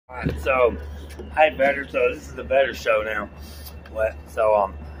Alright, so, hey Better, so this is the Better Show now.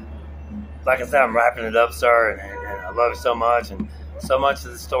 So, like I said, I'm wrapping it up, sir, and I love it so much, and so much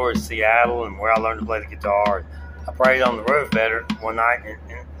of the story is Seattle and where I learned to play the guitar. I prayed on the roof Better one night,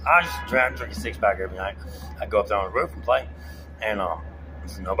 and I just drink a six-pack every night. I go up there on the roof and play, and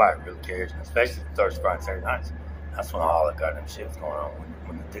so nobody really cares, especially Thursday, Friday, Saturday nights. That's when all the goddamn shit is going on.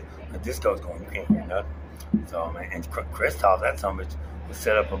 When the disco's going, you can't hear nothing. So, and Christoph, that son of a bitch, we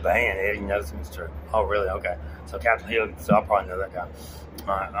set up a band. Eddie knows him, Mr. Oh, really? Okay. So Captain Hill, so I probably know that guy.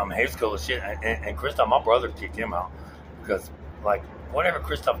 He's cool as shit. And Christoph, my brother kicked him out because, like, whatever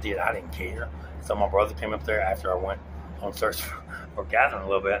Christoph did, I didn't care. So my brother came up there after I went on search for Catherine a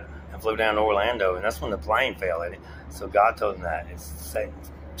little bit and flew down to Orlando, and that's when the plane fell, Eddie. So God told him that. It's Satan's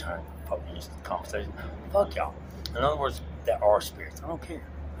trying to focus the conversation. Fuck y'all. In other words, there are spirits. I don't care.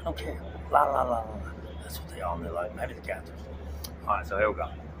 I don't care. La la la la. That's what they all knew, like maybe the Catholics. Alright, so here we go.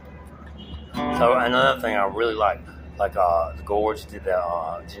 So another thing I really like the Gorge did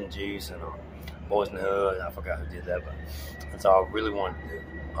that Gin Juice and Boys in the Hood. I forgot who did that, but and so I really wanted to do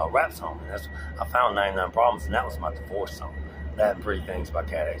a rap song. And I found 99 Problems, and that was my divorce song. That and Pretty Things by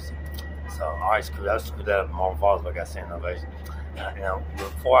Cat AC. So I screwed that up in Marvin Falls, but I got standing ovation.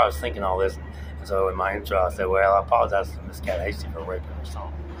 Before I was thinking all this, and so in my intro I said, well, I apologize to Miss Cat AC for raping her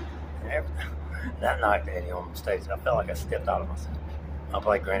song. And everything. That night, Eddie, on stage, I felt like I stepped out of myself. I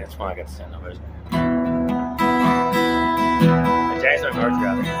played Granite. It's when I got to stand up. And James McMurtry,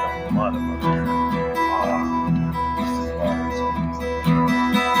 I think, is a motherfucker.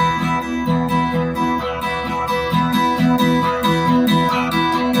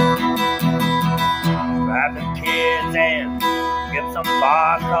 Grab them kids and get some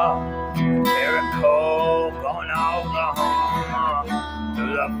vodka. Jericho, going to Oklahoma. To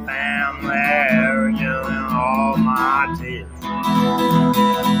the family reunion, all my tears.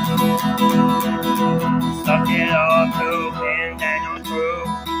 Suck it up to Ken Daniel's crew,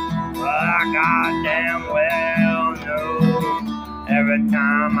 but I goddamn well knew every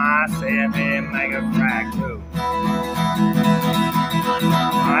time I said he'd make a crack too.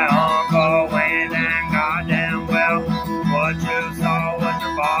 My uncle went and goddamn well what you saw was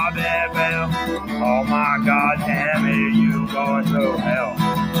your Bobby Bell. Oh my goddamn it, you going through hell.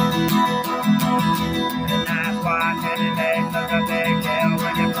 And that's why Teddy makes such a big deal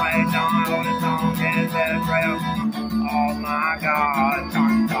when you play John on the song and the trail. Oh my God,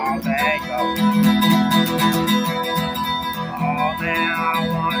 HongKong ConwayBingo. Oh man, I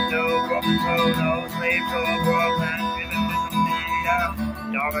want to go through those sleep to Brooklyn, living with the media.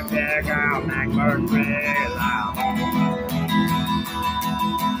 Y'all can check out McMurtry live.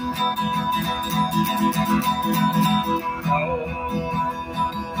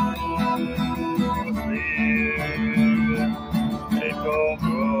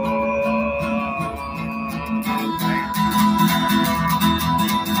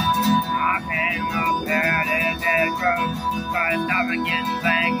 Stop and getting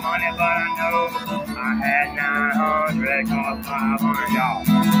bank money, but I know I had 900, cost 500, y'all.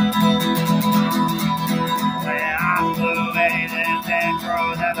 When I flew Eddie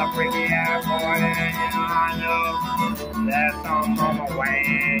Central, that's a freaky airport, and I knew that some mama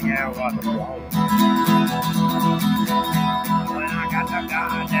wing, yeah, was a wrong. When I got the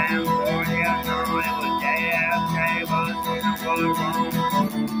goddamn 40, I know it was JFK, but something was wrong.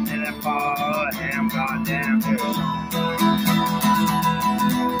 And it followed him goddamn good.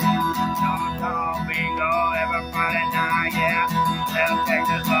 Bingo every Friday night, yeah. They'll take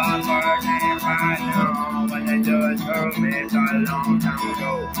the suburbs and right now, but they do it to me so a long time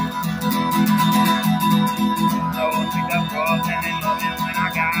ago. So pick up drugs and they loved it when I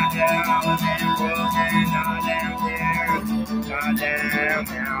got here. I was in Brooklyn, goddamn tears. Goddamn,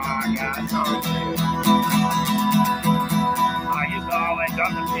 now I got some tears. I used to always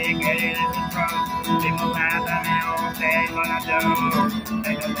drop the pig, get it in the truck. People laugh at me on stage, but I do.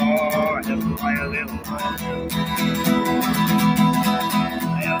 Thank the Lord, just play a little fun.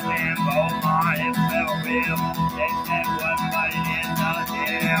 They'll say both my hips felt real. They said wasn't, but it is not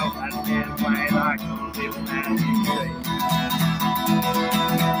jail. I didn't play like some people that you say.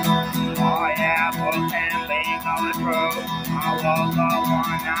 Oh yeah, both and being going through. I woke up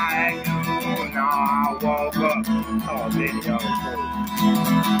one night, no, I woke up, saw a video too.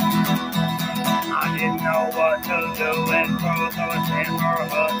 I didn't know what to do with proof, so I sent for a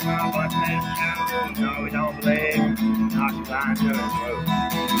husband, but this dude, no, don't believe, not trying to improve.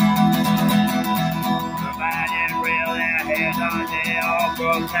 The bad is real, their heads are dead,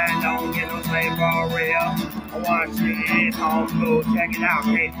 crooks and don't get no sleep for real. I want to see this homeschool, check it out,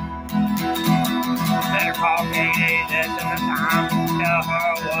 kid. Better call Katie, this is the time. Tell her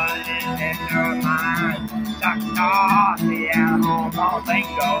what is in your mind. Dr. Seattle, HongKong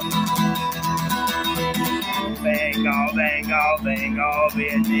Bingo. Bingo,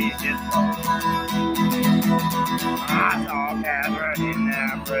 Vietnamese disco. I saw Catherine in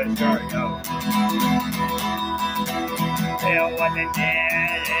that pressure, yo. Tell what they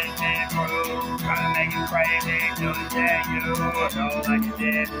did is their crew. Trying to make it crazy to say you know like you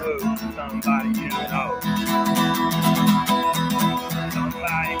did who? Somebody you know.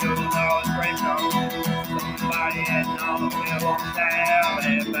 Somebody who knows great song. Somebody that knows we won't tell, but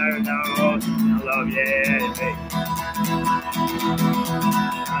it better knows I love you, baby.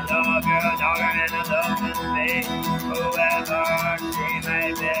 I love your daughter and I love me. Whoever she may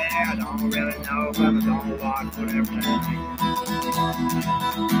be, I don't really know, but I'm gonna watch whatever they be.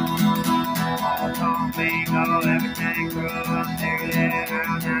 HongKong Bingo, everything cool. I'm figuring it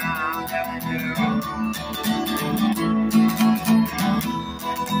out now, I'm telling you.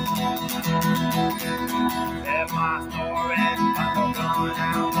 If my story I'm going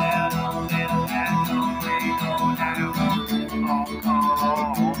out there, don't be the last, don't be no down.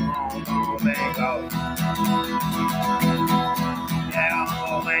 HongKong Bingo. Yeah,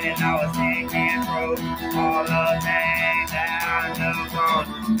 I'm going to know it's thinking through all the things that I do.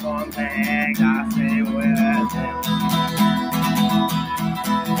 One thing I see with him.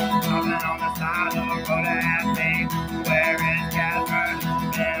 Coming on the side of the road at me. Where is Catherine?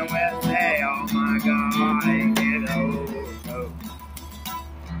 Been with me, oh my God, ain't get old.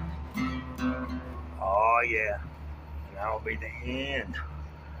 Oh yeah, and that'll be the end.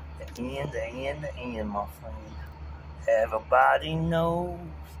 The end, my friend. Everybody knows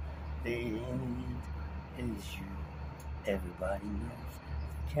the end is you. Everybody knows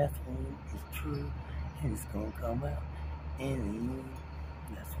Catherine is true, and it's gonna come out in the end.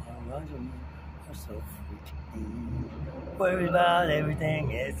 That's why Roger and me are so freaking worried about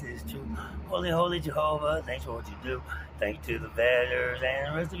everything. Yes, it's true. Holy Jehovah, thanks for what you do. Thanks to the veterans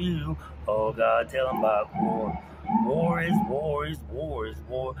and the rest of you. Oh God, tell them about war. War is war.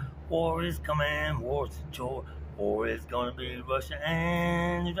 War is coming. War's a chore. War is gonna be Russia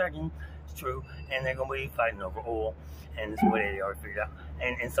and the dragon. It's true, and they're gonna be fighting over oil, and it's what they already figured out.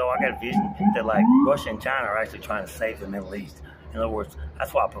 And so I got a vision that like Russia and China are actually trying to save the Middle East. In other words,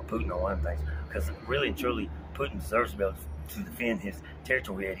 that's why I put Putin on one of the things, because really and truly, Putin deserves to be able to defend his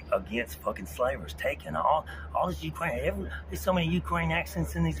territory against fucking slavers, taking all this Ukraine. There's so many Ukraine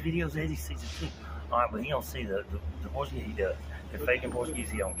accents in these videos. Eddie sees it too. All right, but he don't see the Portuguese. He does. They're faking Portuguese.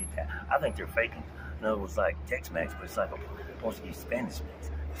 He don't get that. I think they're faking. In other words, like Tex-Mex, but it's like a Portuguese Spanish mix.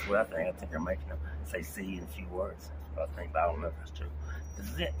 That's what I think. I think they're making them say "see" in a few words. That's what I think, but I don't know if that's true. This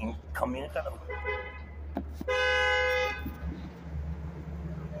is it. Incommunicado.